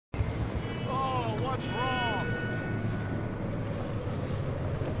What's wrong?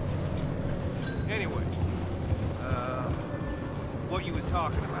 Anyway, what you was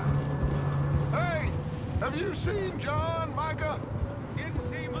talking about? Hey! Have you seen John, Micah? Didn't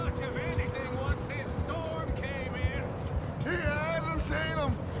see much of anything once this storm came in. He hasn't seen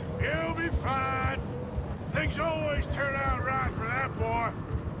him. He'll be fine. Things always turn out right for that boy.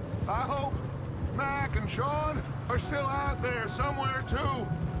 I hope Mac and Sean are still out there somewhere, too.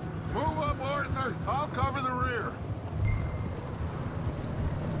 Move up, Arthur. I'll cover the rear.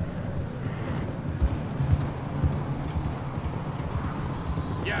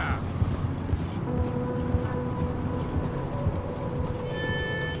 Yeah.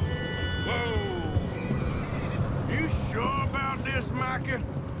 Whoa. You sure about this, Micah?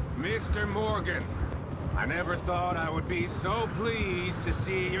 Mr. Morgan, I never thought I would be so pleased to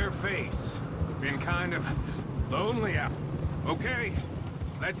see your face. Been kind of lonely out. Okay,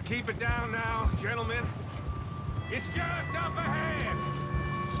 let's keep it down now, gentlemen. It's just up ahead.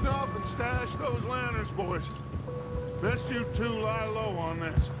 Snuff and stash those lanterns, boys. Best you two lie low on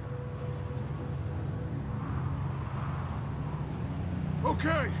this.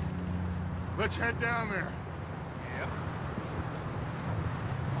 Okay, let's head down there. Yep.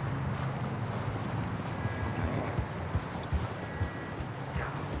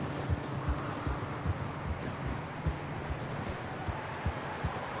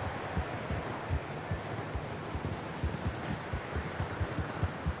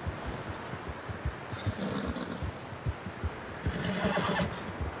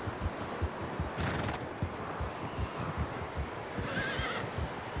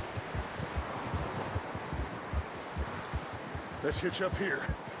 Let's hitch up here.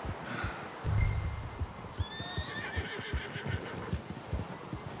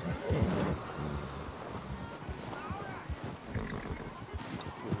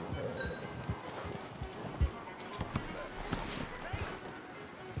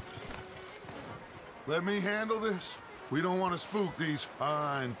 Let me handle this. We don't want to spook these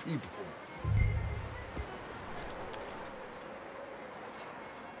fine people.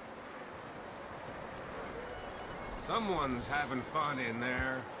 Someone's having fun in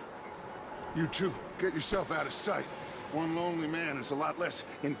there. You two, get yourself out of sight. One lonely man is a lot less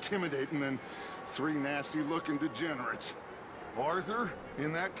intimidating than three nasty-looking degenerates. Arthur,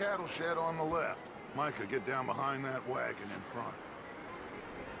 in that cattle shed on the left. Micah, get down behind that wagon in front.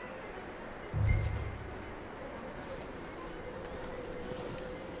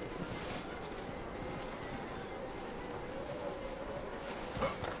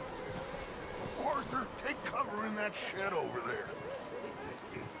 Arthur, take cover in that shed over there.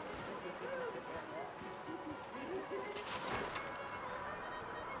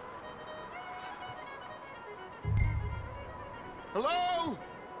 Hello?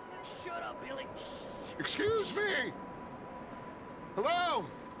 Shut up, Billy. Excuse me? Hello?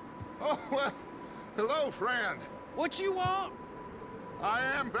 Oh, well, hello, friend. What you want? I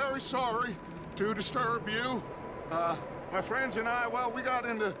am very sorry to disturb you. My friends and I, well, we got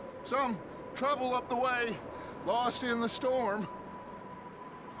into some trouble up the way, lost in the storm.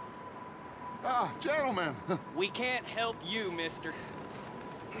 Ah, gentlemen, We can't help you, mister.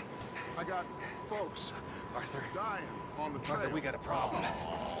 I got folks Arthur. dying on the trail. Arthur, we got a problem.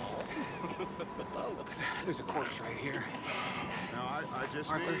 Folks. There's a corpse right here. Now, I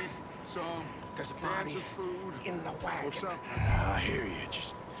just Arthur, need some there's a cans body of food in the or wagon. something. I hear you.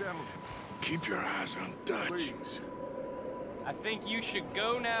 Just Gentlemen, keep your eyes on Dutch. please. I think you should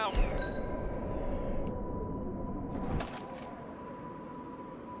go now.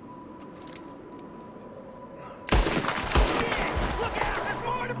 Look out! There's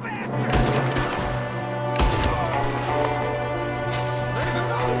more to bastard! There's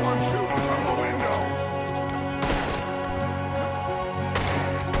another one shooting from the window.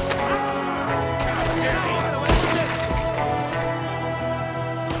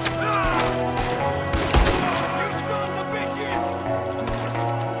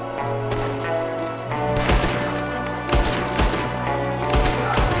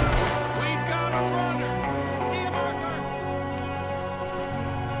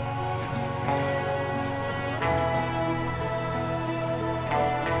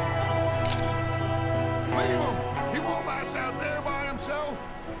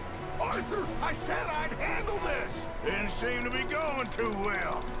 Arthur, I said I'd handle this! Didn't seem to be going too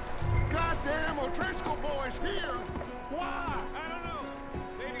well. Goddamn O'Driscoll boys here! Why? I don't know.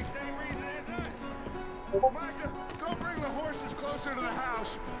 Maybe same reason as us. Micah, go bring the horses closer to the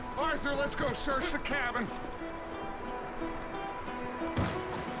house. Arthur, let's go search the cabin.